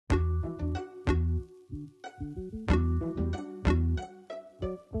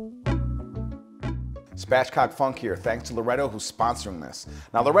Spatchcock Funk here, thanks to Loretto who's sponsoring this.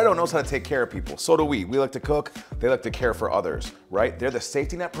 Now Loretto knows how to take care of people, so do we. We like to cook, they like to care for others, right? They're the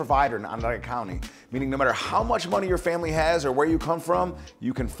safety net provider in Onondaga County, meaning no matter how much money your family has or where you come from,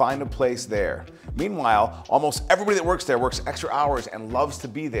 you can find a place there. Meanwhile, almost everybody that works there works extra hours and loves to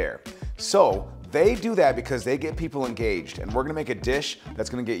be there. So they do that because they get people engaged, and we're gonna make a dish that's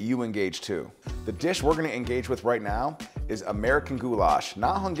gonna get you engaged too. The dish we're gonna engage with right now is American goulash,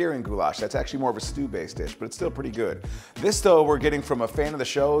 not Hungarian goulash. That's actually more of a stew-based dish, but it's still pretty good. This though, we're getting from a fan of the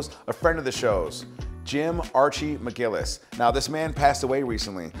shows, a friend of the shows, Archie McGills. Now this man passed away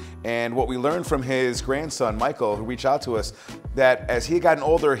recently, and what we learned from his grandson, Michael, who reached out to us, that as he had gotten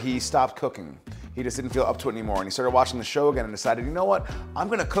older, he stopped cooking. He just didn't feel up to it anymore, and he started watching the show again and decided, you know what, I'm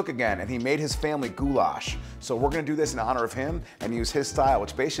gonna cook again, and he made his family goulash. So we're gonna do this in honor of him and use his style,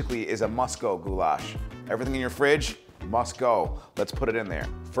 which basically is a must-go goulash. Everything in your fridge, must go. Let's put it in there.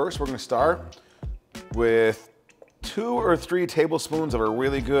 First, we're gonna start with 2 or 3 tablespoons of a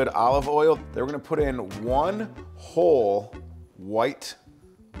really good olive oil. Then we're gonna put in 1 whole white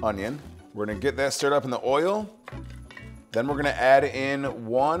onion. We're gonna get that stirred up in the oil. Then we're gonna add in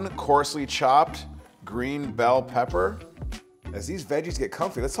 1 coarsely chopped green bell pepper. As these veggies get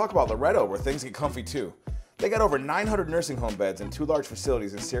comfy, let's talk about Loretto, where things get comfy too. They got over 900 nursing home beds in 2 large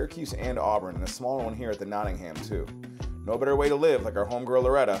facilities in Syracuse and Auburn, and a smaller one here at the Nottingham too. No better way to live like our homegirl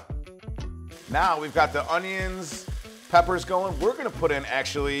Loretta. Now we've got the onions, peppers going. We're gonna put in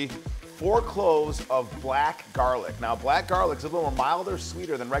actually 4 cloves of black garlic. Now black garlic is a little milder,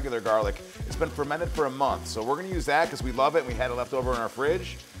 sweeter than regular garlic. It's been fermented for a month, so we're gonna use that because we love it and we had it left over in our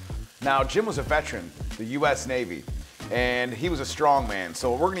fridge. Now Jim was a veteran, the US Navy, and he was a strong man.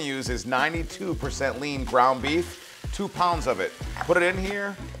 So what we're gonna use is 92% lean ground beef, 2 pounds of it. Put it in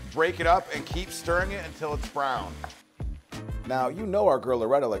here, break it up, and keep stirring it until it's brown. Now you know our girl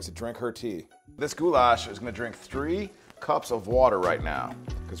Loretta likes to drink her tea. This goulash is gonna drink 3 cups of water right now,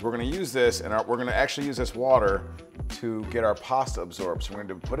 because we're gonna use this, and we're gonna actually use this water to get our pasta absorbed. So we're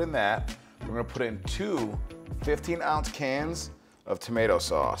gonna put in that. We're gonna put in 2 15-ounce cans of tomato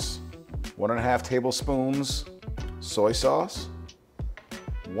sauce, 1.5 tablespoons soy sauce,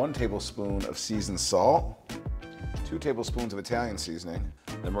 1 tablespoon of seasoned salt, 2 tablespoons of Italian seasoning.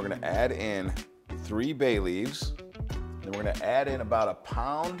 Then we're gonna add in 3 bay leaves. Then we're gonna add in about 1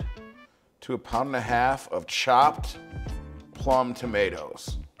 pound to 1.5 pounds of chopped plum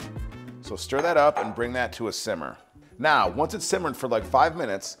tomatoes. So stir that up and bring that to a simmer. Now, once it's simmered for like 5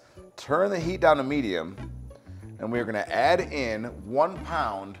 minutes, turn the heat down to medium, and we're gonna add in 1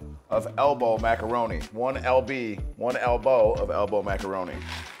 pound of elbow macaroni, 1 LB, 1 elbow of elbow macaroni.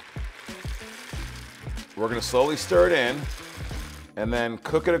 We're gonna slowly stir it in, and then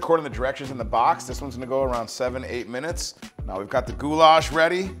cook it according to the directions in the box. This one's gonna go around 7-8 minutes. Now we've got the goulash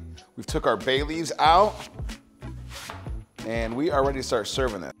ready. We've took our bay leaves out, and we are ready to start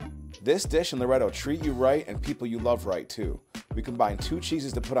serving it. This dish and Loretto treat you right and people you love right too. We combine 2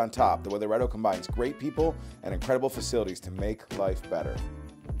 cheeses to put on top, the way Loretto combines great people and incredible facilities to make life better.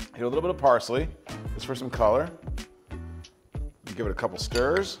 Hit a little bit of parsley, just for some color. Give it a couple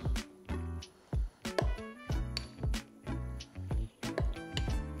stirs.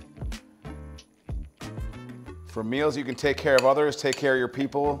 For meals you can take care of others, take care of your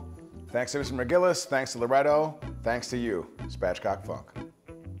people. Thanks to Mr. McGills, thanks to Loretto, thanks to you, Spatchcock Funk.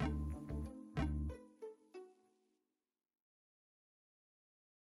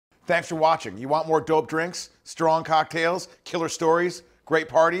 Thanks for watching. You want more dope drinks, strong cocktails, killer stories, great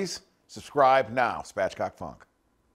parties? Subscribe now, Spatchcock Funk.